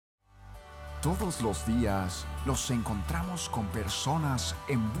Todos los días nos encontramos con personas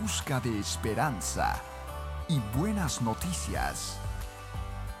en busca de esperanza y buenas noticias.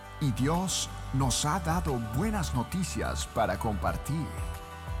 Y Dios nos ha dado buenas noticias para compartir,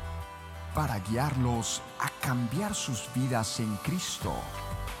 para guiarlos a cambiar sus vidas en Cristo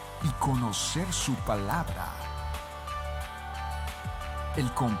y conocer su palabra.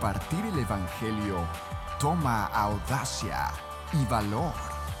 El compartir el Evangelio toma audacia y valor.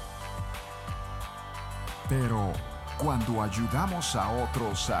 Pero cuando ayudamos a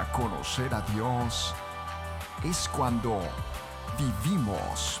otros a conocer a Dios, es cuando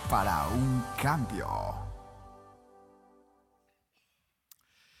vivimos para un cambio.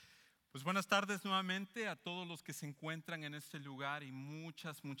 Pues buenas tardes nuevamente a todos los que se encuentran en este lugar y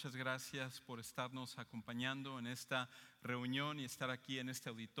muchas gracias por estarnos acompañando en esta reunión y estar aquí en este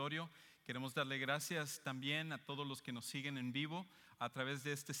auditorio. Queremos darle gracias también a todos los que nos siguen en vivo a través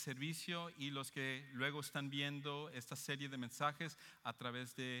de este servicio y los que luego están viendo esta serie de mensajes a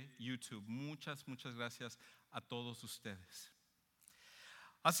través de YouTube. Muchas gracias a todos ustedes.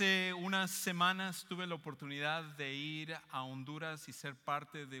 Hace unas semanas tuve la oportunidad de ir a Honduras y ser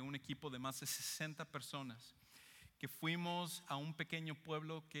parte de un equipo de más de 60 personas que fuimos a un pequeño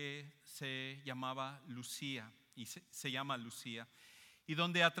pueblo que se llamaba Lucía y se llama Lucía, y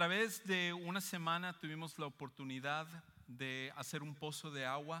donde a través de una semana tuvimos la oportunidad de hacer un pozo de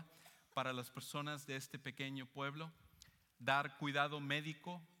agua para las personas de este pequeño pueblo, dar cuidado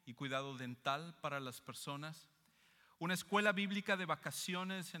médico y cuidado dental para las personas, una escuela bíblica de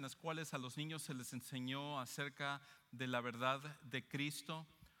vacaciones en las cuales a los niños se les enseñó acerca de la verdad de Cristo,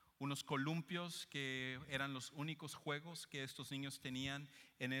 unos columpios que eran los únicos juegos que estos niños tenían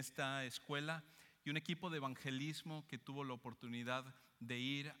en esta escuela, y un equipo de evangelismo que tuvo la oportunidad de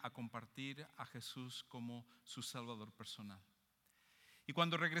ir a compartir a Jesús como su Salvador personal. Y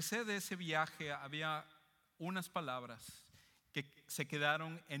cuando regresé de ese viaje había unas palabras que se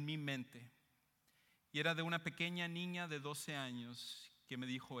quedaron en mi mente. Y era de una pequeña niña de 12 años que me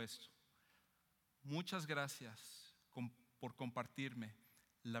dijo esto: muchas gracias por compartirme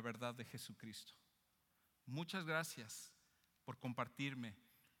la verdad de Jesucristo. Muchas gracias por compartirme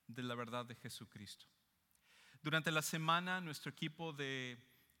de la verdad de Jesucristo. Durante la semana nuestro equipo de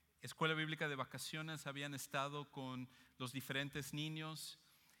escuela bíblica de vacaciones habían estado con los diferentes niños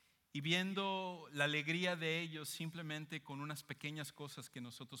y viendo la alegría de ellos simplemente con unas pequeñas cosas que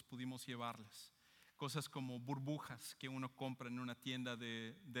nosotros pudimos llevarles. Cosas como burbujas que uno compra en una tienda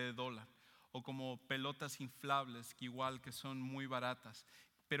de dólar, o como pelotas inflables que igual que son muy baratas.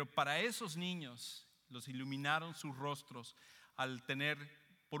 Pero para esos niños los iluminaron sus rostros al tener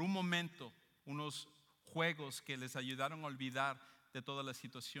por un momento unos juegos que les ayudaron a olvidar de toda la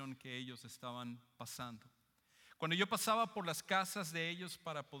situación que ellos estaban pasando. Cuando yo pasaba por las casas de ellos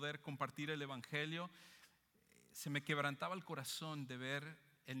para poder compartir el evangelio, se me quebrantaba el corazón de ver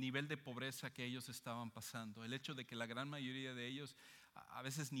el nivel de pobreza que ellos estaban pasando. El hecho de que la gran mayoría de ellos a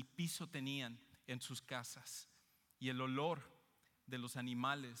veces ni piso tenían en sus casas, y el olor de los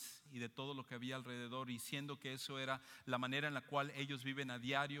animales y de todo lo que había alrededor, y siendo que eso era la manera en la cual ellos viven a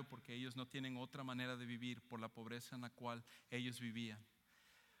diario, porque ellos no tienen otra manera de vivir por la pobreza en la cual ellos vivían.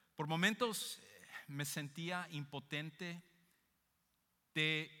 Por momentos me sentía impotente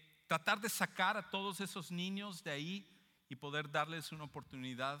de tratar de sacar a todos esos niños de ahí y poder darles una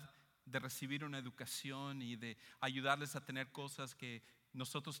oportunidad de recibir una educación y de ayudarles a tener cosas que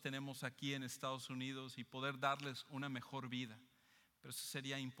nosotros tenemos aquí en Estados Unidos y poder darles una mejor vida. Pero eso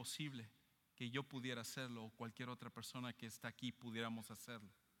sería imposible que yo pudiera hacerlo o cualquier otra persona que está aquí pudiéramos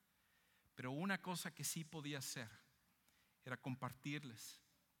hacerlo. Pero una cosa que sí podía hacer era compartirles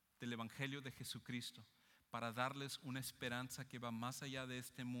del Evangelio de Jesucristo para darles una esperanza que va más allá de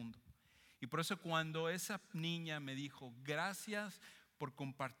este mundo. Y por eso cuando esa niña me dijo gracias por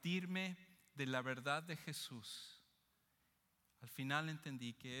compartirme de la verdad de Jesús, al final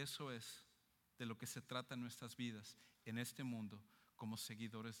entendí que eso es de lo que se trata en nuestras vidas en este mundo como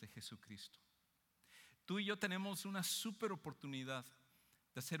seguidores de Jesucristo. Tú y yo tenemos una súper oportunidad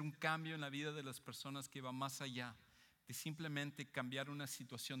de hacer un cambio en la vida de las personas que va más allá de simplemente cambiar una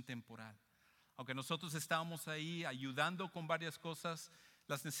situación temporal. Aunque nosotros estábamos ahí ayudando con varias cosas,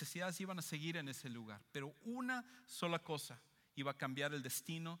 las necesidades iban a seguir en ese lugar, pero una sola cosa iba a cambiar el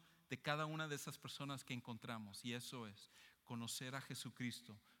destino de cada una de esas personas que encontramos, y eso es conocer a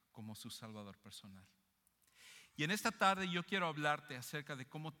Jesucristo como su Salvador personal. Y en esta tarde yo quiero hablarte acerca de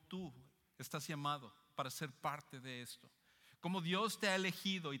cómo tú estás llamado para ser parte de esto. Cómo Dios te ha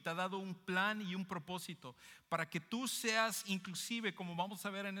elegido y te ha dado un plan y un propósito para que tú seas, inclusive, como vamos a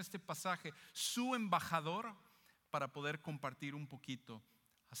ver en este pasaje, su embajador para poder compartir un poquito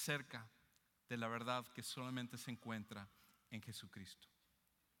acerca de la verdad que solamente se encuentra en Jesucristo.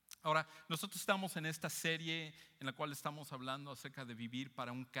 Ahora, nosotros estamos en esta serie en la cual estamos hablando acerca de vivir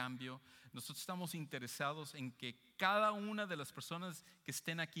para un cambio. Nosotros estamos interesados en que cada una de las personas que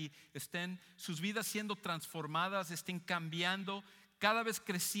estén aquí, estén sus vidas siendo transformadas, estén cambiando, cada vez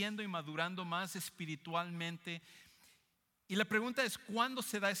creciendo y madurando más espiritualmente. Y la pregunta es, ¿cuándo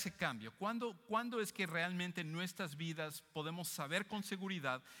se da ese cambio? ¿Cuándo es que realmente en nuestras vidas podemos saber con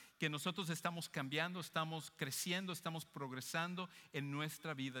seguridad que nosotros estamos cambiando, estamos creciendo, estamos progresando en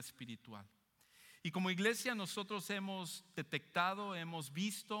nuestra vida espiritual? Y como iglesia nosotros hemos detectado, hemos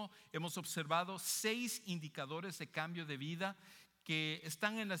visto, hemos observado 6 indicadores de cambio de vida que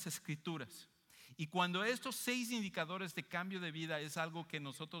están en las Escrituras. Y cuando estos 6 indicadores de cambio de vida es algo que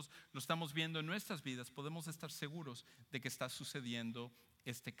nosotros lo estamos viendo en nuestras vidas, podemos estar seguros de que está sucediendo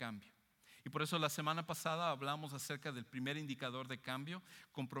este cambio. Y por eso la semana pasada hablamos acerca del primer indicador de cambio: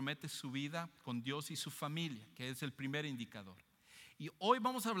 compromete su vida con Dios y su familia, que es el primer indicador. Y hoy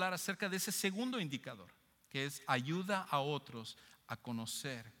vamos a hablar acerca de ese segundo indicador, que es ayuda a otros a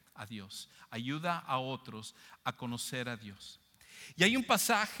conocer a Dios. Ayuda a otros a conocer a Dios. Y hay un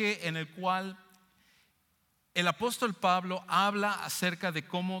pasaje en el cual el apóstol Pablo habla acerca de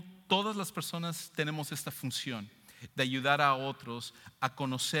cómo todas las personas tenemos esta función de ayudar a otros a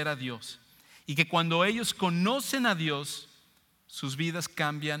conocer a Dios, y que cuando ellos conocen a Dios, sus vidas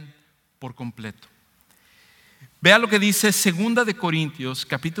cambian por completo. Vea lo que dice 2 de Corintios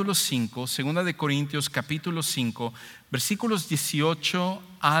capítulo 5, 2 de Corintios capítulo 5, versículos 18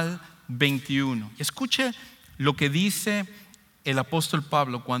 al 21. Escuche lo que dice el apóstol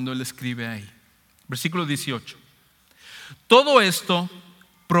Pablo cuando él escribe ahí. Versículo 18. Todo esto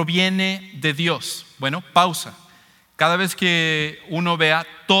proviene de Dios. Bueno, pausa. Cada vez que uno vea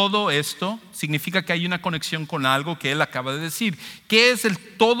todo esto, significa que hay una conexión con algo que él acaba de decir. ¿Qué es el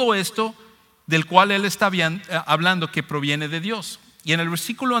todo esto del cual él está hablando que proviene de Dios? Y en el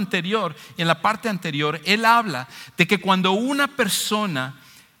versículo anterior, en la parte anterior, él habla de que cuando una persona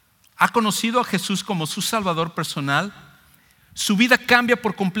ha conocido a Jesús como su Salvador personal, su vida cambia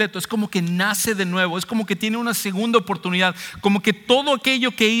por completo. Es como que nace de nuevo, es como que tiene una segunda oportunidad, como que todo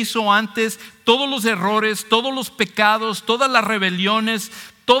aquello que hizo antes, todos los errores, todos los pecados, todas las rebeliones,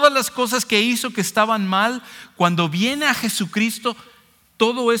 todas las cosas que hizo que estaban mal, cuando viene a Jesucristo,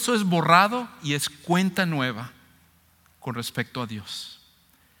 todo eso es borrado y es cuenta nueva con respecto a Dios.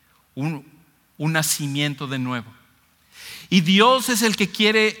 Un nacimiento de nuevo. Y Dios es el que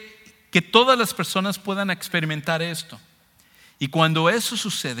quiere que todas las personas puedan experimentar esto. Y cuando eso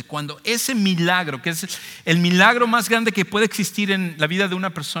sucede, cuando ese milagro, que es el milagro más grande que puede existir en la vida de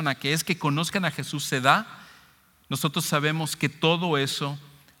una persona, que es que conozcan a Jesús, se da, nosotros sabemos que todo eso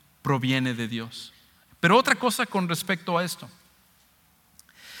proviene de Dios. Pero otra cosa con respecto a esto: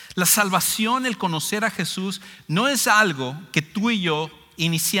 la salvación, el conocer a Jesús, no es algo que tú y yo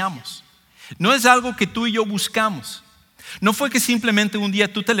iniciamos. No es algo que tú y yo buscamos. No fue que simplemente un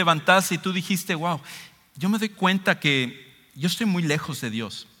día tú te levantaste y tú dijiste: wow, yo me doy cuenta que yo estoy muy lejos de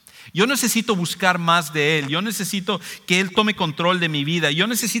Dios. Yo necesito buscar más de Él. Yo necesito que Él tome control de mi vida. Yo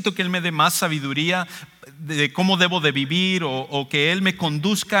necesito que Él me dé más sabiduría de cómo debo de vivir, o que Él me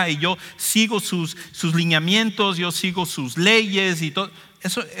conduzca y yo sigo sus lineamientos, yo sigo sus leyes y todo.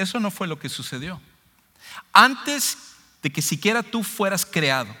 Eso no fue lo que sucedió. Antes de que siquiera tú fueras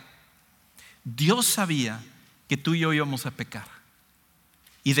creado, Dios sabía que tú y yo íbamos a pecar.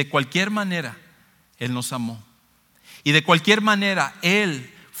 Y de cualquier manera Él nos amó. Y de cualquier manera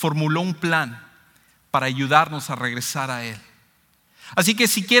Él formuló un plan para ayudarnos a regresar a Él. Así que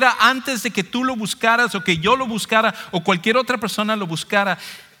siquiera antes de que tú lo buscaras, o que yo lo buscara, o cualquier otra persona lo buscara,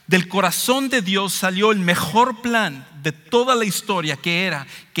 del corazón de Dios salió el mejor plan de toda la historia, que era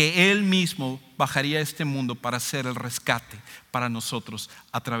que Él mismo bajaría a este mundo para hacer el rescate para nosotros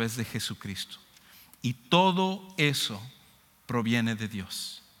a través de Jesucristo. Y todo eso proviene de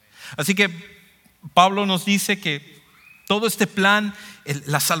Dios. Así que Pablo nos dice que todo este plan,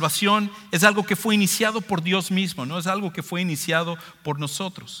 la salvación, es algo que fue iniciado por Dios mismo, no es algo que fue iniciado por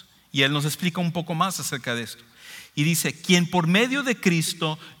nosotros. Y Él nos explica un poco más acerca de esto. Y dice: quien por medio de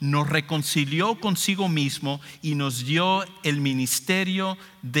Cristo nos reconcilió consigo mismo y nos dio el ministerio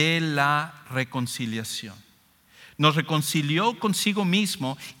de la reconciliación. Nos reconcilió consigo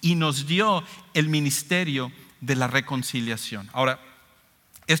mismo y nos dio el ministerio de la reconciliación. Ahora,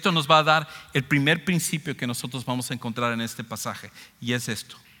 esto nos va a dar el primer principio que nosotros vamos a encontrar en este pasaje, y es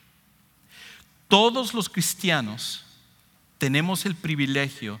esto: todos los cristianos tenemos el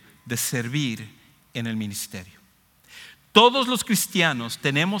privilegio de servir en el ministerio. Todos los cristianos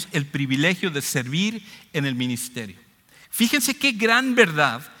tenemos el privilegio de servir en el ministerio. Fíjense qué gran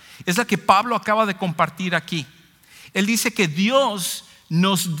verdad es la que Pablo acaba de compartir aquí. Él dice que Dios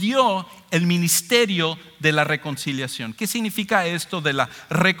nos dio el ministerio de la reconciliación. ¿Qué significa esto de la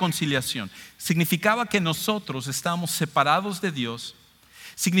reconciliación? Significaba que nosotros estábamos separados de Dios.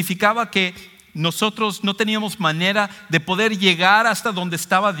 Significaba que nosotros no teníamos manera de poder llegar hasta donde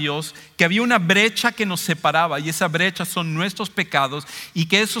estaba Dios, que había una brecha que nos separaba, y esa brecha son nuestros pecados, y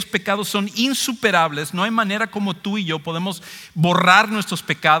que esos pecados son insuperables. No hay manera como tú y yo podemos borrar nuestros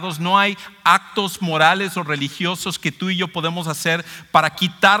pecados. No hay actos morales o religiosos que tú y yo podemos hacer para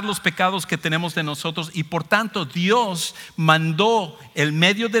quitar los pecados que tenemos de nosotros, y por tanto Dios mandó el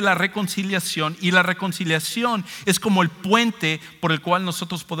medio de la reconciliación, y la reconciliación es como el puente por el cual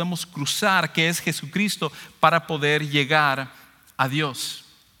nosotros podemos cruzar, que es Jesucristo, para poder llegar a Dios.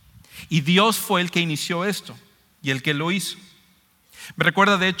 Y Dios fue el que inició esto y el que lo hizo. Me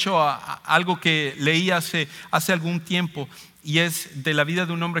recuerda de hecho a algo que leí hace algún tiempo, y es de la vida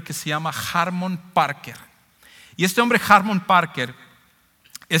de un hombre que se llama Harmon Parker. Y este hombre, Harmon Parker,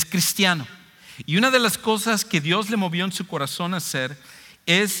 es cristiano, y una de las cosas que Dios le movió en su corazón a hacer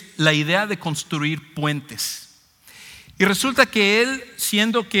es la idea de construir puentes. Y resulta que él,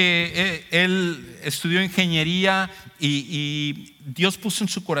 siendo que él estudió ingeniería y Dios puso en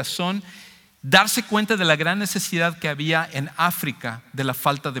su corazón darse cuenta de la gran necesidad que había en África de la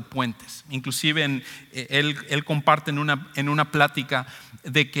falta de puentes. Inclusive él comparte en una plática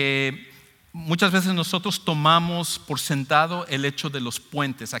de que muchas veces nosotros tomamos por sentado el hecho de los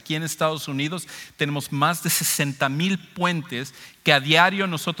puentes. Aquí en Estados Unidos tenemos más de 60,000 puentes que a diario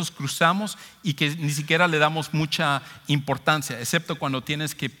nosotros cruzamos y que ni siquiera le damos mucha importancia, excepto cuando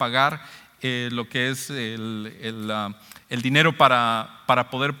tienes que pagar lo que es el dinero para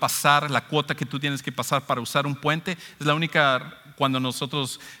poder pasar, la cuota que tú tienes que pasar para usar un puente. Es la única cuando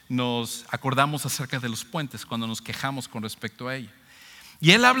nosotros nos acordamos acerca de los puentes, cuando nos quejamos con respecto a ello.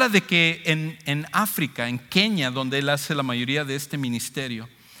 Y él habla de que en África, en Kenia, donde él hace la mayoría de este ministerio,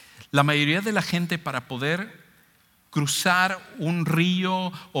 la mayoría de la gente, para poder cruzar un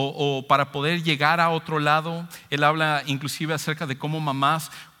río o para poder llegar a otro lado, él habla inclusive acerca de cómo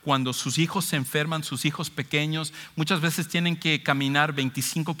mamás, cuando sus hijos se enferman, sus hijos pequeños, muchas veces tienen que caminar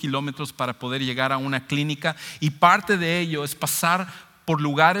 25 kilómetros para poder llegar a una clínica, y parte de ello es pasar por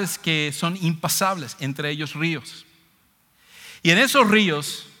lugares que son impasables, entre ellos ríos. Y en esos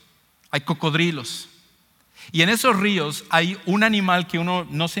ríos hay cocodrilos. Y en esos ríos hay un animal que uno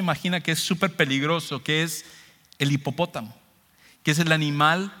no se imagina, que es súper peligroso, que es el hipopótamo, que es el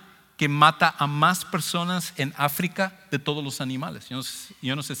animal que mata a más personas en África de todos los animales.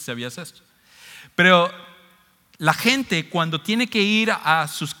 Yo no sé si sabías esto. Pero la gente, cuando tiene que ir a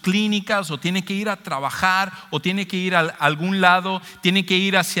sus clínicas, o tiene que ir a trabajar, o tiene que ir a algún lado, tiene que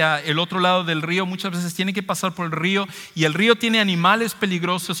ir hacia el otro lado del río, muchas veces tiene que pasar por el río, y el río tiene animales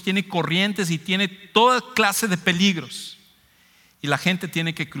peligrosos, tiene corrientes y tiene toda clase de peligros, y la gente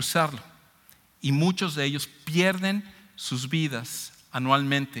tiene que cruzarlo, y muchos de ellos pierden sus vidas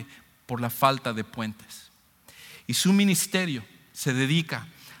anualmente por la falta de puentes. Y su ministerio se dedica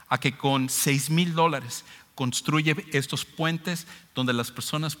a que con $6,000 construye estos puentes donde las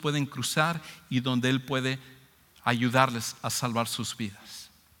personas pueden cruzar y donde él puede ayudarles a salvar sus vidas.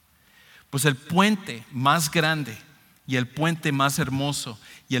 Pues el puente más grande y el puente más hermoso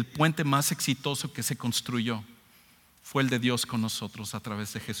y el puente más exitoso que se construyó fue el de Dios con nosotros a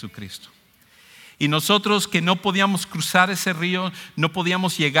través de Jesucristo. Y nosotros, que no podíamos cruzar ese río, no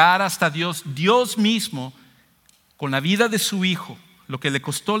podíamos llegar hasta Dios, Dios mismo, con la vida de su Hijo, lo que le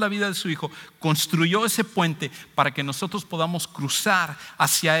costó la vida de su Hijo, construyó ese puente para que nosotros podamos cruzar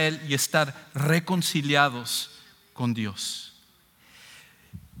hacia Él y estar reconciliados con Dios.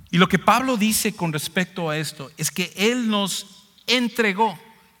 Y lo que Pablo dice con respecto a esto es que Él nos entregó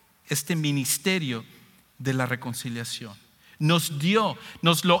este ministerio de la reconciliación. Nos dio,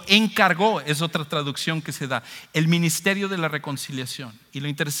 nos lo encargó, es otra traducción que se da, el ministerio de la reconciliación. Y lo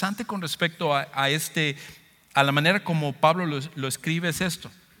interesante con respecto a la manera como Pablo lo escribe es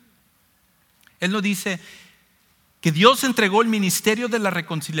esto. Él nos dice que Dios entregó el ministerio de la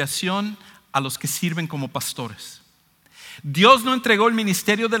reconciliación a los que sirven como pastores. Dios no entregó el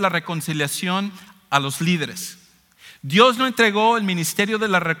ministerio de la reconciliación a los líderes. Dios no entregó el ministerio de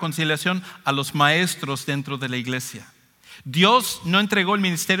la reconciliación a los maestros dentro de la iglesia. Dios no entregó el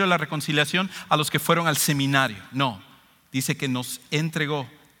ministerio de la reconciliación a los que fueron al seminario. No, dice que nos entregó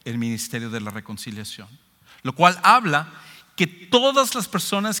el ministerio de la reconciliación. Lo cual habla que todas las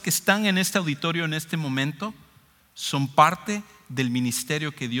personas que están en este auditorio en este momento son parte del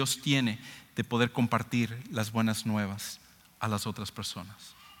ministerio que Dios tiene de poder compartir las buenas nuevas a las otras personas.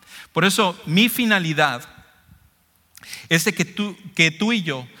 Por eso mi finalidad es de que tú y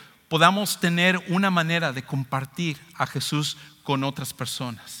yo podamos tener una manera de compartir a Jesús con otras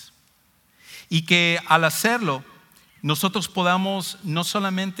personas. Y que al hacerlo, nosotros podamos no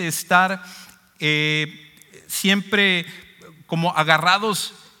solamente estar siempre como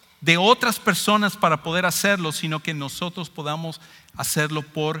agarrados de otras personas para poder hacerlo, sino que nosotros podamos hacerlo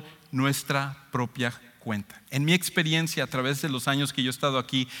por nuestra propia cuenta. En mi experiencia, a través de los años que yo he estado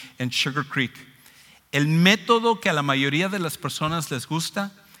aquí en Sugar Creek, el método que a la mayoría de las personas les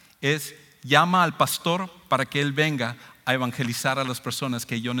gusta es: llama al pastor para que él venga a evangelizar a las personas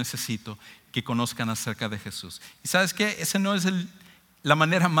que yo necesito que conozcan acerca de Jesús. ¿Y sabes qué? Esa no es la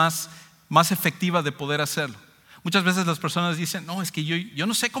manera más efectiva de poder hacerlo. Muchas veces las personas dicen: no, es que yo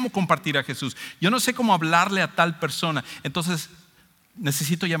no sé cómo compartir a Jesús, yo no sé cómo hablarle a tal persona, entonces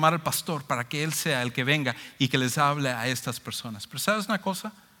necesito llamar al pastor para que él sea el que venga y que les hable a estas personas. Pero ¿sabes una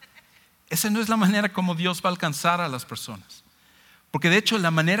cosa? Esa no es la manera como Dios va a alcanzar a las personas. Porque de hecho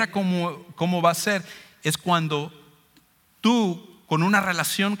la manera como va a ser es cuando tú, con una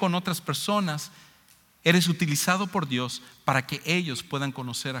relación con otras personas, eres utilizado por Dios para que ellos puedan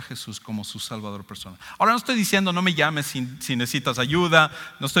conocer a Jesús como su Salvador personal. Ahora no estoy diciendo no me llames si necesitas ayuda,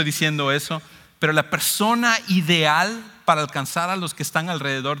 no estoy diciendo eso, pero la persona ideal para alcanzar a los que están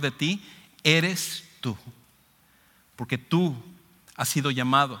alrededor de ti eres tú. Porque tú has sido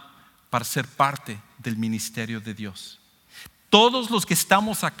llamado para ser parte del ministerio de Dios. Todos los que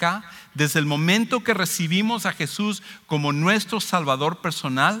estamos acá, desde el momento que recibimos a Jesús como nuestro Salvador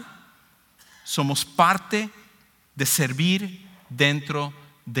personal, somos parte de servir dentro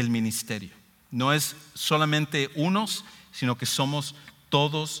del ministerio. No es solamente unos, sino que somos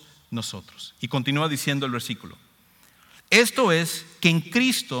todos nosotros. Y continúa diciendo el versículo: esto es que en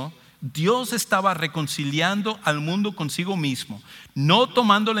Cristo Dios estaba reconciliando al mundo consigo mismo, no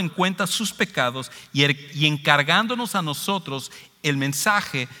tomándole en cuenta sus pecados y encargándonos a nosotros el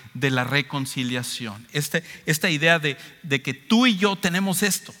mensaje de la reconciliación. Esta idea de que tú y yo tenemos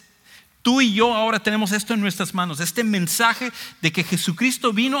esto. Tú y yo ahora tenemos esto en nuestras manos, este mensaje de que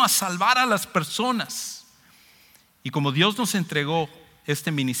Jesucristo vino a salvar a las personas. Y como Dios nos entregó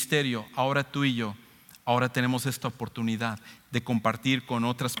este ministerio, ahora tú y yo, ahora tenemos esta oportunidad de compartir con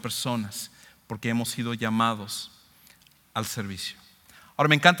otras personas, porque hemos sido llamados al servicio. Ahora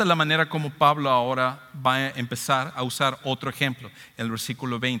me encanta la manera como Pablo ahora va a empezar a usar otro ejemplo, el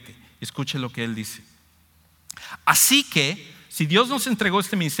versículo 20. Escuche lo que él dice. Así que, si Dios nos entregó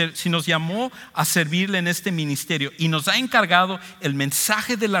este ministerio, si nos llamó a servirle en este ministerio y nos ha encargado el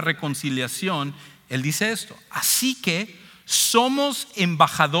mensaje de la reconciliación, él dice esto: así que somos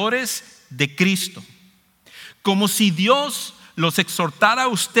embajadores de Cristo, como si Dios los exhortara a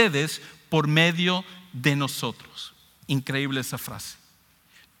ustedes por medio de nosotros. Increíble esa frase.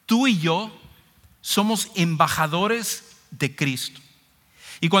 Tú y yo somos embajadores de Cristo.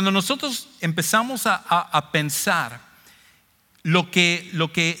 Y cuando nosotros empezamos a pensar lo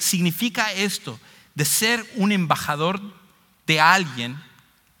que significa esto de ser un embajador de alguien,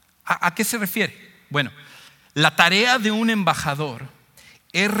 ¿a qué se refiere? Bueno, la tarea de un embajador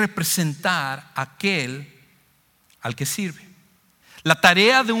es representar a aquel al que sirve. La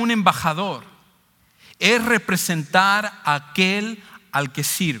tarea de un embajador es representar a aquel al que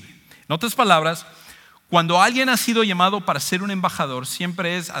sirve. En otras palabras, cuando alguien ha sido llamado para ser un embajador,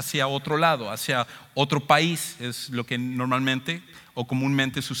 siempre es hacia otro lado, hacia otro país. Es lo que normalmente o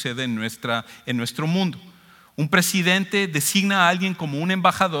comúnmente sucede en nuestro mundo. Un presidente designa a alguien como un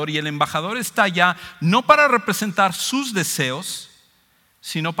embajador, y el embajador está allá no para representar sus deseos,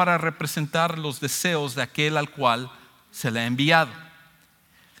 sino para representar los deseos de aquel al cual se le ha enviado.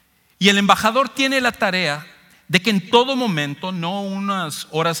 Y el embajador tiene la tarea de que en todo momento, no unas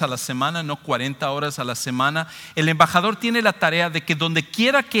horas a la semana, no 40 horas a la semana, el embajador tiene la tarea de que donde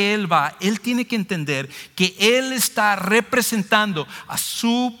quiera que él va, él tiene que entender que él está representando a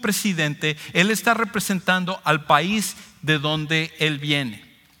su presidente, él está representando al país de donde él viene.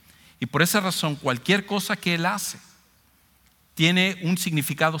 Y por esa razón, cualquier cosa que él hace tiene un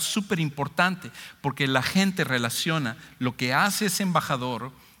significado súper importante, porque la gente relaciona lo que hace ese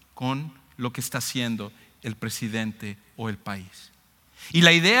embajador con lo que está haciendo el presidente o el país. Y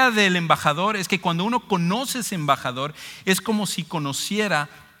la idea del embajador es que cuando uno conoce a ese embajador, es como si conociera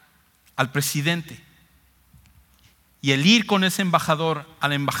al presidente. Y el ir con ese embajador a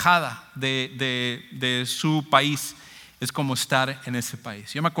la embajada de su país es como estar en ese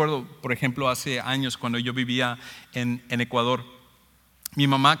país. Yo me acuerdo, por ejemplo, hace años cuando yo vivía en Ecuador, mi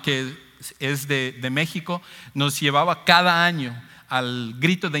mamá, que es de México, nos llevaba cada año al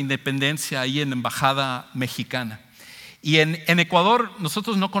grito de independencia ahí en la embajada mexicana. Y en Ecuador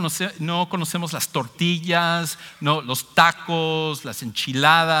nosotros no conocemos las tortillas, no, los tacos, las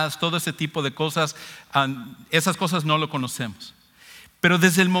enchiladas, todo ese tipo de cosas. Esas cosas no lo conocemos. Pero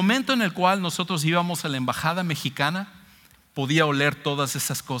desde el momento en el cual nosotros íbamos a la embajada mexicana, podía oler todas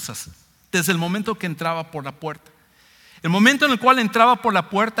esas cosas. Desde el momento que entraba por la puerta. El momento en el cual entraba por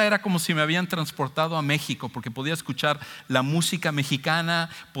la puerta era como si me habían transportado a México, porque podía escuchar la música mexicana,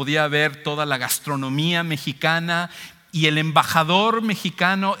 podía ver toda la gastronomía mexicana, y el embajador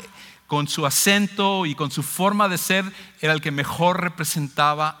mexicano con su acento y con su forma de ser era el que mejor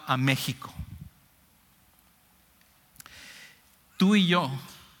representaba a México. Tú y yo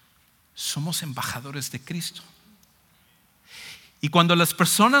somos embajadores de Cristo. Y cuando las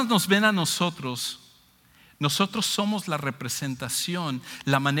personas nos ven a nosotros somos la representación,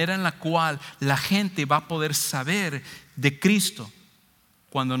 la manera en la cual la gente va a poder saber de Cristo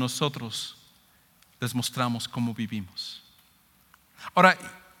cuando nosotros les mostramos cómo vivimos. Ahora,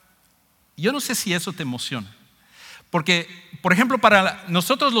 yo no sé si eso te emociona, porque, por ejemplo, para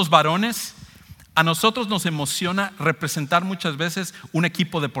nosotros los varones, a nosotros nos emociona representar muchas veces un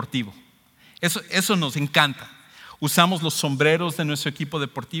equipo deportivo. Eso nos encanta. Usamos los sombreros de nuestro equipo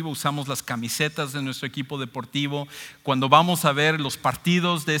deportivo, usamos las camisetas de nuestro equipo deportivo. Cuando vamos a ver los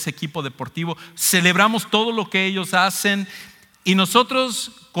partidos de ese equipo deportivo, celebramos todo lo que ellos hacen y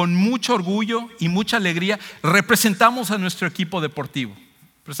nosotros con mucho orgullo y mucha alegría representamos a nuestro equipo deportivo.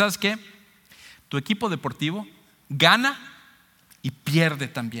 Pero ¿sabes qué? Tu equipo deportivo gana y pierde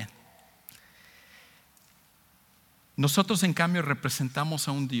también. Nosotros en cambio representamos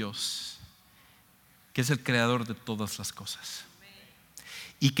a un Dios que es el creador de todas las cosas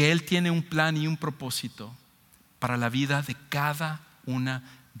y que Él tiene un plan y un propósito para la vida de cada una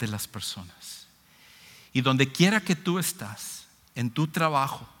de las personas. Y donde quiera que tú estás, en tu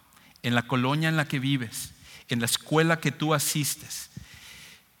trabajo, en la colonia en la que vives, en la escuela que tú asistes,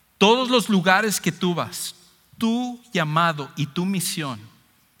 todos los lugares que tú vas, tu llamado y tu misión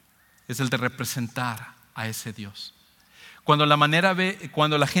es el de representar a ese Dios. Cuando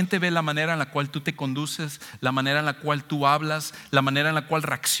la gente ve la manera en la cual tú te conduces, la manera en la cual tú hablas, la manera en la cual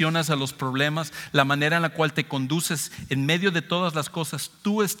reaccionas a los problemas, la manera en la cual te conduces en medio de todas las cosas,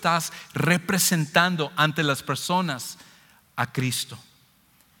 tú estás representando ante las personas a Cristo.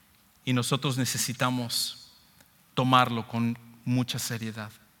 Y nosotros necesitamos tomarlo con mucha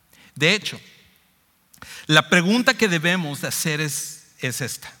seriedad. De hecho, la pregunta que debemos de hacer es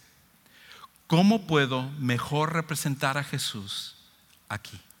esta: ¿cómo puedo mejor representar a Jesús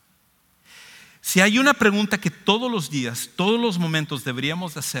aquí? Si hay una pregunta que todos los días, todos los momentos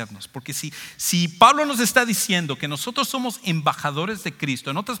deberíamos de hacernos, porque si Pablo nos está diciendo que nosotros somos embajadores de Cristo,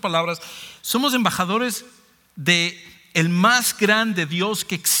 en otras palabras, somos embajadores de el más grande Dios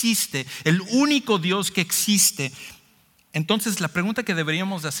que existe, el único Dios que existe, entonces la pregunta que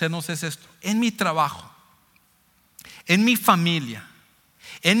deberíamos de hacernos es esto: en mi trabajo, en mi familia,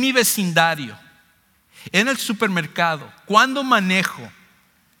 en mi vecindario, en el supermercado, cuando manejo,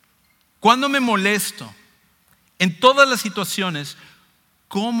 cuando me molesto, en todas las situaciones,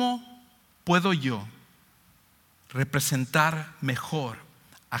 ¿cómo puedo yo representar mejor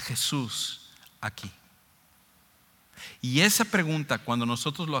a Jesús aquí? Y esa pregunta, cuando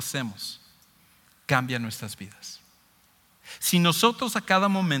nosotros lo hacemos, cambia nuestras vidas. Si nosotros a cada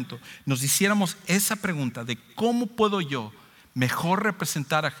momento nos hiciéramos esa pregunta de cómo puedo yo mejor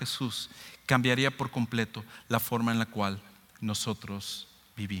representar a Jesús, cambiaría por completo la forma en la cual nosotros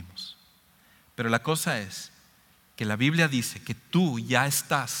vivimos. Pero la cosa es que la Biblia dice que tú ya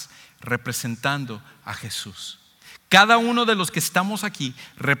estás representando a Jesús. Cada uno de los que estamos aquí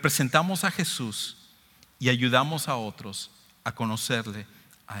representamos a Jesús y ayudamos a otros a conocerle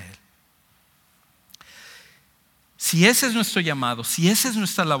a Él. Si ese es nuestro llamado, si esa es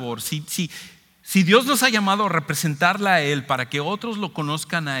nuestra labor, si Dios nos ha llamado a representarle a Él para que otros lo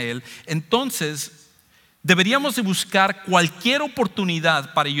conozcan a Él, entonces deberíamos de buscar cualquier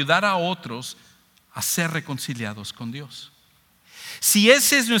oportunidad para ayudar a otros a ser reconciliados con Dios. Si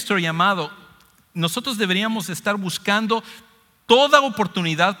ese es nuestro llamado, nosotros deberíamos estar buscando toda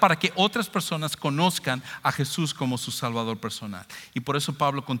oportunidad para que otras personas conozcan a Jesús como su Salvador personal. Y por eso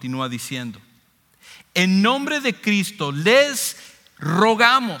Pablo continúa diciendo: en nombre de Cristo les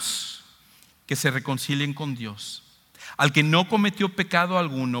rogamos que se reconcilien con Dios. Al que no cometió pecado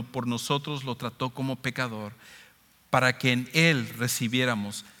alguno, por nosotros lo trató como pecador, para que en Él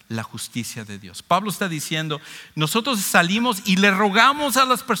recibiéramos la justicia de Dios. Pablo está diciendo: nosotros salimos y le rogamos a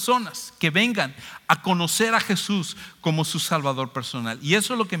las personas que vengan a conocer a Jesús como su Salvador personal. Y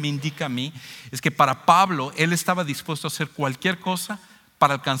eso es lo que me indica a mí, es que para Pablo, él estaba dispuesto a hacer cualquier cosa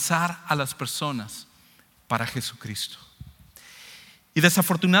para alcanzar a las personas para Jesucristo. Y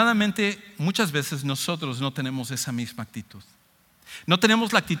desafortunadamente muchas veces nosotros no tenemos esa misma actitud. No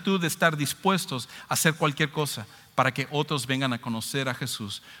tenemos la actitud de estar dispuestos a hacer cualquier cosa para que otros vengan a conocer a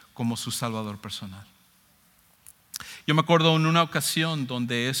Jesús como su Salvador personal. Yo me acuerdo en una ocasión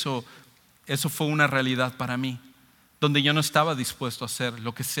donde eso fue una realidad para mí, donde yo no estaba dispuesto a hacer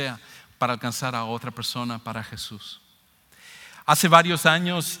lo que sea para alcanzar a otra persona para Jesús. Hace varios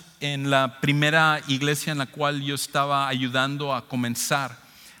años, en la primera iglesia en la cual yo estaba ayudando a comenzar,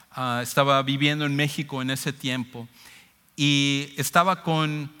 estaba viviendo en México en ese tiempo y estaba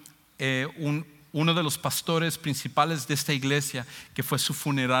con uno de los pastores principales de esta iglesia, que fue su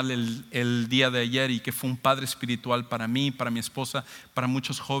funeral el día de ayer y que fue un padre espiritual para mí, para mi esposa, para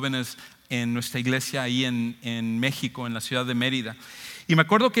muchos jóvenes en nuestra iglesia ahí en México, en la ciudad de Mérida. Y me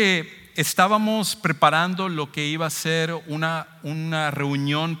acuerdo que estábamos preparando lo que iba a ser una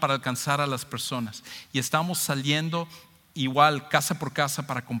reunión para alcanzar a las personas y estábamos saliendo igual casa por casa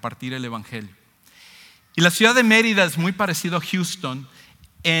para compartir el evangelio. Y la ciudad de Mérida es muy parecido a Houston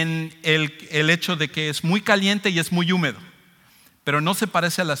en el hecho de que es muy caliente y es muy húmedo, pero no se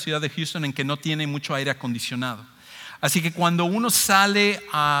parece a la ciudad de Houston en que no tiene mucho aire acondicionado. Así que cuando uno sale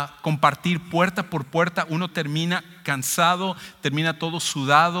a compartir puerta por puerta, uno termina cansado, termina todo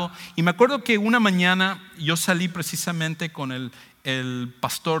sudado. Y me acuerdo que una mañana yo salí precisamente con el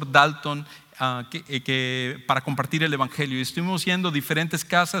pastor Dalton para compartir el evangelio. Y estuvimos yendo a diferentes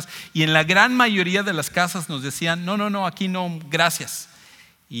casas y en la gran mayoría de las casas nos decían, no, aquí no, gracias.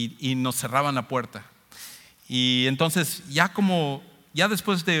 Y nos cerraban la puerta. Y entonces ya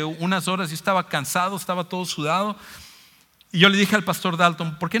después de unas horas yo estaba cansado, estaba todo sudado. Y yo le dije al pastor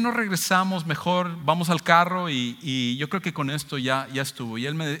Dalton, ¿por qué no regresamos mejor? Vamos al carro y yo creo que con esto ya estuvo. Y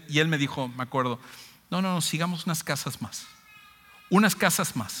él me dijo, me acuerdo, no, sigamos unas casas más.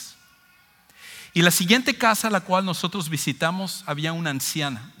 Y la siguiente casa a la cual nosotros visitamos, había una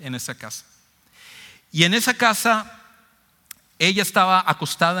anciana en esa casa. Y en esa casa ella estaba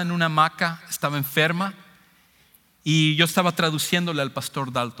acostada en una hamaca, estaba enferma. Y yo estaba traduciéndole al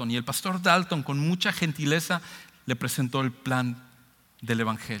pastor Dalton. Y el pastor Dalton, con mucha gentileza, le presentó el plan del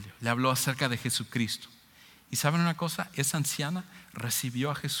evangelio. Le habló acerca de Jesucristo. Y ¿saben una cosa? Esa anciana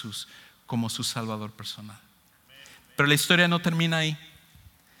recibió a Jesús como su Salvador personal. Pero la historia no termina ahí.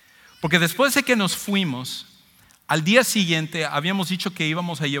 Porque después de que nos fuimos, al día siguiente habíamos dicho que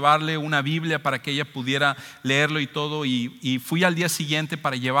íbamos a llevarle una Biblia para que ella pudiera leerlo y todo. Y fui al día siguiente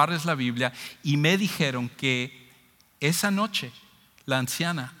para llevarles la Biblia y me dijeron que esa noche la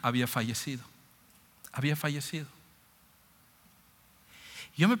anciana había fallecido.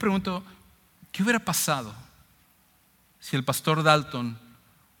 Yo me pregunto, ¿qué hubiera pasado si el pastor Dalton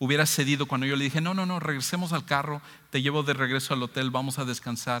hubiera cedido cuando yo le dije, no, regresemos al carro, te llevo de regreso al hotel, vamos a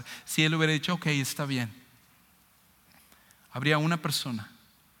descansar? Si él hubiera dicho, ok, está bien. Habría una persona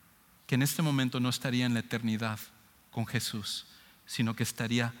que en este momento no estaría en la eternidad con Jesús, sino que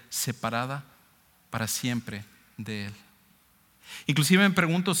estaría separada para siempre de Él. Inclusive me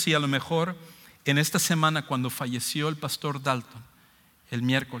pregunto si a lo mejor en esta semana, cuando falleció el pastor Dalton, el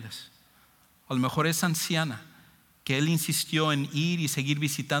miércoles, a lo mejor esa anciana que él insistió en ir y seguir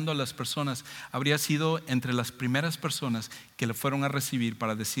visitando a las personas, habría sido entre las primeras personas que le fueron a recibir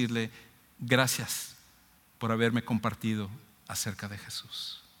para decirle gracias por haberme compartido acerca de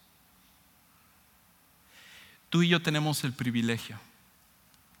Jesús. Tú y yo tenemos el privilegio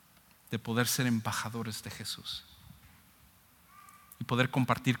de poder ser embajadores de Jesús y poder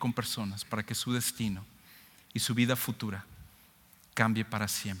compartir con personas para que su destino y su vida futura cambie para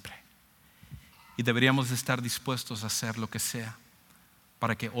siempre. Y deberíamos de estar dispuestos a hacer lo que sea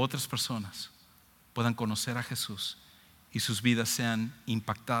para que otras personas puedan conocer a Jesús y sus vidas sean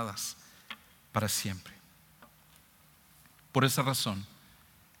impactadas para siempre. Por esa razón,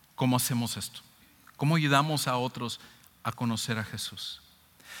 ¿cómo hacemos esto? ¿Cómo ayudamos a otros a conocer a Jesús?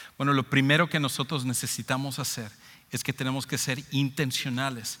 Bueno, lo primero que nosotros necesitamos hacer es que tenemos que ser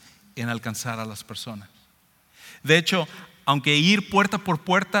intencionales en alcanzar a las personas. De hecho, aunque ir puerta por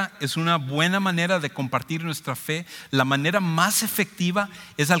puerta es una buena manera de compartir nuestra fe, la manera más efectiva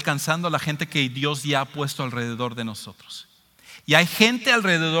es alcanzando a la gente que Dios ya ha puesto alrededor de nosotros. Y hay gente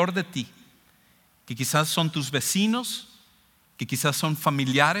alrededor de ti que quizás son tus vecinos, que quizás son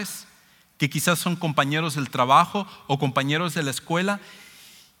familiares, que quizás son compañeros del trabajo o compañeros de la escuela,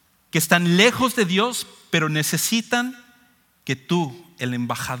 que están lejos de Dios, pero necesitan que tú, el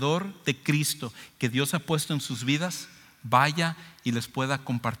embajador de Cristo que Dios ha puesto en sus vidas, vaya y les pueda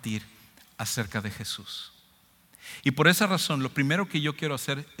compartir acerca de Jesús. Y por esa razón, lo primero que yo quiero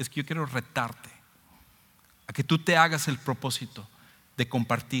hacer es que yo quiero retarte a que tú te hagas el propósito de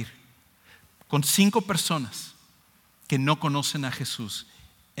compartir con 5 personas que no conocen a Jesús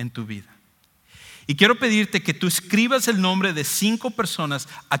en tu vida. Y quiero pedirte que tú escribas el nombre de 5 personas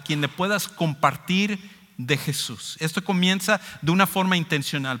a quien le puedas compartir de Jesús. Esto comienza de una forma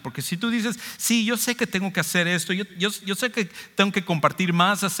intencional, porque si tú dices, sí, yo sé que tengo que hacer esto, yo sé que tengo que compartir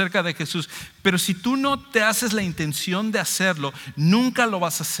más acerca de Jesús, pero si tú no te haces la intención de hacerlo, nunca lo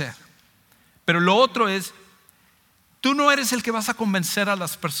vas a hacer. Pero lo otro es, tú no eres el que vas a convencer a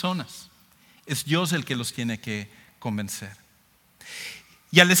las personas, es Dios el que los tiene que convencer.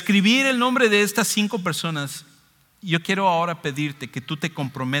 Y al escribir el nombre de estas 5 personas, yo quiero ahora pedirte que tú te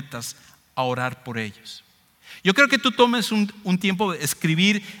comprometas a orar por ellos. Yo creo que tú tomes un tiempo de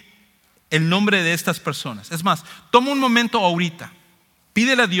escribir el nombre de estas personas. Es más, toma un momento ahorita,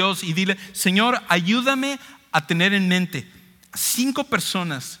 pídele a Dios y dile, Señor, ayúdame a tener en mente 5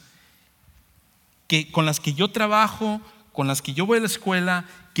 personas con las que yo trabajo, con las que yo voy a la escuela,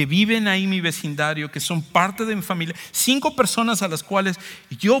 que viven ahí en mi vecindario, que son parte de mi familia. 5 personas a las cuales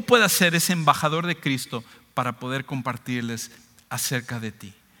yo pueda ser ese embajador de Cristo para poder compartirles acerca de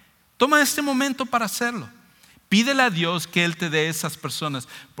ti. Toma este momento para hacerlo. Pídele a Dios que Él te dé esas personas,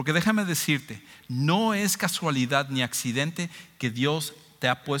 porque déjame decirte, no es casualidad ni accidente que Dios te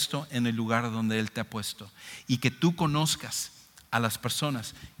ha puesto en el lugar donde Él te ha puesto y que tú conozcas a las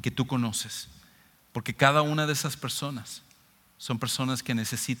personas que tú conoces, porque cada una de esas personas son personas que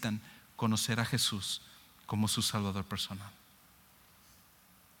necesitan conocer a Jesús como su Salvador personal.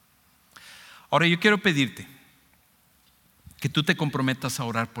 Ahora yo quiero pedirte que tú te comprometas a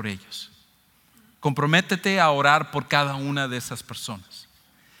orar por ellos. Comprométete a orar por cada una de esas personas.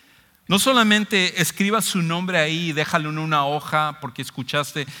 No solamente escribas su nombre ahí y déjalo en una hoja porque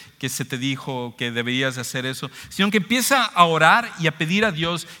escuchaste que se te dijo que deberías de hacer eso, sino que empieza a orar y a pedir a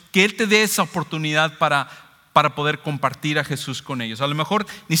Dios que Él te dé esa oportunidad para poder compartir a Jesús con ellos. A lo mejor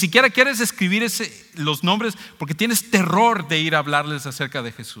ni siquiera quieres escribir los nombres porque tienes terror de ir a hablarles acerca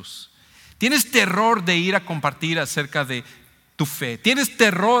de Jesús. Tienes terror de ir a compartir acerca de tu fe. Tienes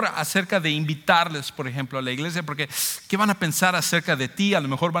terror acerca de invitarles, por ejemplo, a la iglesia, porque ¿qué van a pensar acerca de ti? A lo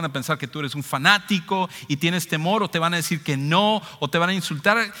mejor van a pensar que tú eres un fanático y tienes temor, o te van a decir que no, o te van a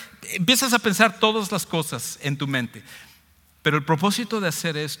insultar. Empiezas a pensar todas las cosas en tu mente. Pero el propósito de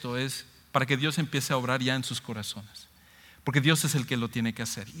hacer esto es para que Dios empiece a obrar ya en sus corazones, porque Dios es el que lo tiene que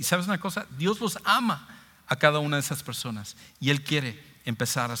hacer. Y ¿sabes una cosa? Dios los ama a cada una de esas personas y Él quiere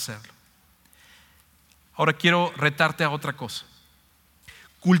empezar a hacerlo. Ahora quiero retarte a otra cosa.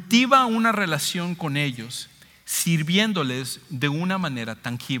 Cultiva una relación con ellos, sirviéndoles de una manera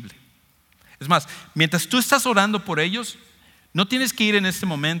tangible. Es más, mientras tú estás orando por ellos, no tienes que ir en este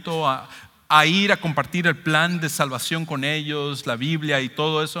momento a ir a compartir el plan de salvación con ellos, la Biblia y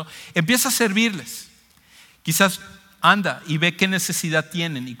todo eso. Empieza a servirles. Quizás anda y ve qué necesidad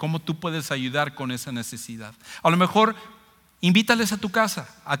tienen y cómo tú puedes ayudar con esa necesidad. A lo mejor invítales a tu casa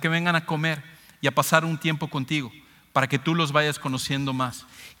a que vengan a comer y a pasar un tiempo contigo, para que tú los vayas conociendo más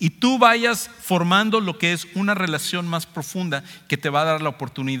y tú vayas formando lo que es una relación más profunda que te va a dar la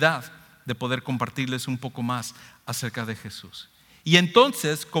oportunidad de poder compartirles un poco más acerca de Jesús. Y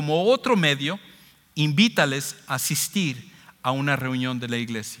entonces, como otro medio, invítales a asistir a una reunión de la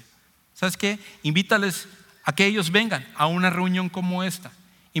iglesia. ¿Sabes qué? Invítales a que ellos vengan a una reunión como esta.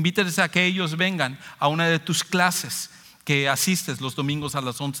 Invítales a que ellos vengan a una de tus clases que asistes los domingos a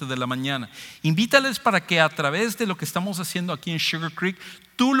las 11 de la mañana. Invítales para que a través de lo que estamos haciendo aquí en Sugar Creek,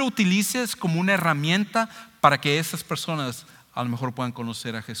 tú lo utilices como una herramienta para que esas personas a lo mejor puedan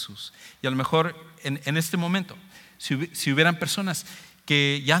conocer a Jesús. Y a lo mejor en este momento, si hubieran personas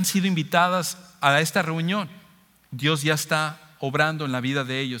que ya han sido invitadas a esta reunión, Dios ya está obrando en la vida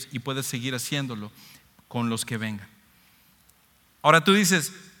de ellos y puede seguir haciéndolo con los que vengan. Ahora tú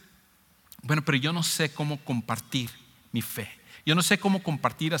dices, bueno, pero yo no sé cómo compartir mi fe. Yo no sé cómo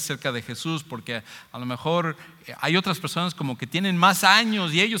compartir acerca de Jesús, porque a lo mejor hay otras personas como que tienen más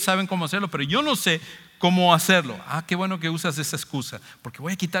años y ellos saben cómo hacerlo, pero yo no sé cómo hacerlo. Qué bueno que usas esa excusa, porque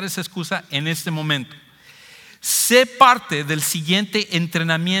voy a quitar esa excusa en este momento. Sé parte del siguiente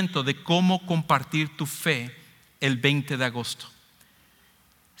entrenamiento de cómo compartir tu fe el 20 de agosto.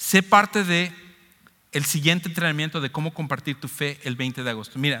 Sé parte de el siguiente entrenamiento de cómo compartir tu fe el 20 de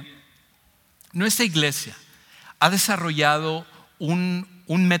agosto. Mira, nuestra iglesia ha desarrollado un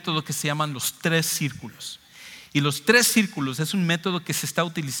método que se llaman los 3 círculos. Y los 3 círculos es un método que se está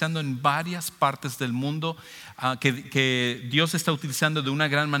utilizando en varias partes del mundo, que Dios está utilizando de una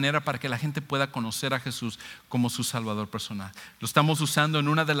gran manera para que la gente pueda conocer a Jesús como su Salvador personal. Lo estamos usando en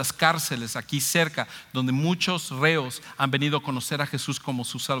una de las cárceles aquí cerca, donde muchos reos han venido a conocer a Jesús como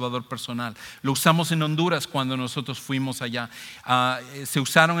su Salvador personal. Lo usamos en Honduras cuando nosotros fuimos allá. Se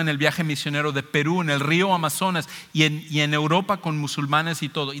usaron en el viaje misionero de Perú, en el río Amazonas y en Europa con musulmanes y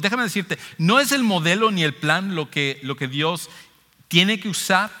todo. Y déjame decirte, no es el modelo ni el plan lo que Dios tiene que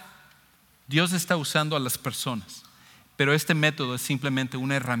usar. Dios está usando a las personas, pero este método es simplemente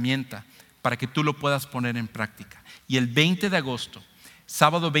una herramienta para que tú lo puedas poner en práctica. Y el 20 de agosto,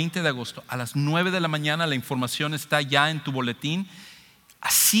 sábado 20 de agosto, a las 9 de la mañana, la información está ya en tu boletín.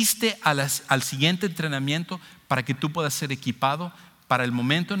 Asiste al siguiente entrenamiento para que tú puedas ser equipado para el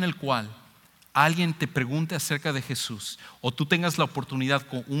momento en el cual alguien te pregunte acerca de Jesús, o tú tengas la oportunidad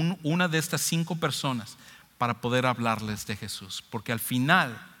con una de estas 5 personas para poder hablarles de Jesús. Porque al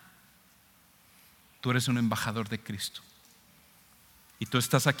final tú eres un embajador de Cristo y tú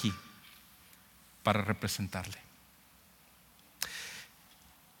estás aquí para representarle.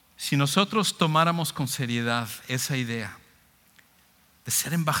 Si nosotros tomáramos con seriedad esa idea de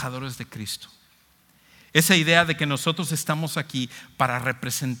ser embajadores de Cristo, esa idea de que nosotros estamos aquí para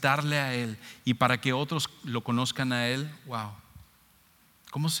representarle a Él y para que otros lo conozcan a Él, wow,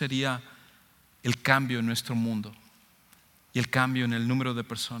 ¿cómo sería el cambio en nuestro mundo y el cambio en el número de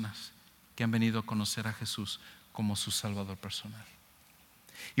personas que han venido a conocer a Jesús como su Salvador personal?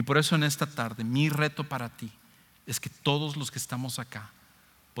 Y por eso en esta tarde mi reto para ti es que todos los que estamos acá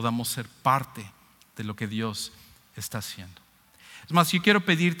podamos ser parte de lo que Dios está haciendo. Es más, yo quiero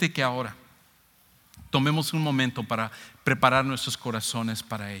pedirte que ahora tomemos un momento para preparar nuestros corazones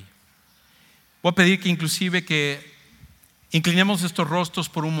para ello. Voy a pedir que inclusive que inclinemos estos rostros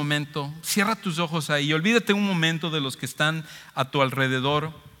por un momento. Cierra tus ojos ahí, olvídate un momento de los que están a tu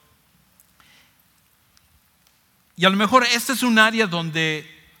alrededor. Y a lo mejor este es un área donde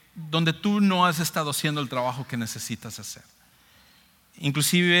tú no has estado haciendo el trabajo que necesitas hacer.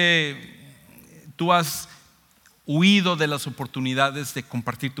 Inclusive tú has huido de las oportunidades de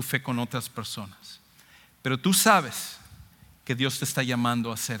compartir tu fe con otras personas. Pero tú sabes que Dios te está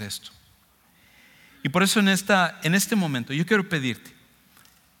llamando a hacer esto. Y por eso en este momento yo quiero pedirte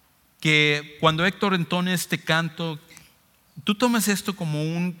que cuando Héctor entone este canto, tú tomes esto como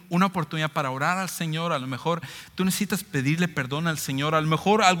una oportunidad para orar al Señor. A lo mejor tú necesitas pedirle perdón al Señor. A lo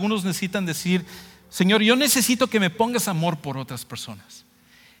mejor algunos necesitan decir: Señor, yo necesito que me pongas amor por otras personas.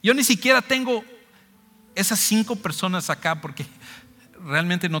 Yo ni siquiera tengo esas 5 personas acá porque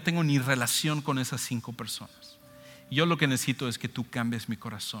realmente no tengo ni relación con esas 5 personas. Yo lo que necesito es que tú cambies mi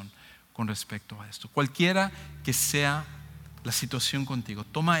corazón con respecto a esto. Cualquiera que sea la situación contigo,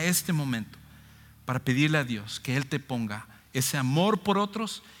 toma este momento para pedirle a Dios que Él te ponga ese amor por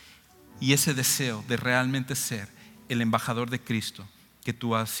otros y ese deseo de realmente ser el embajador de Cristo que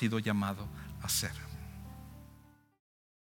tú has sido llamado a ser.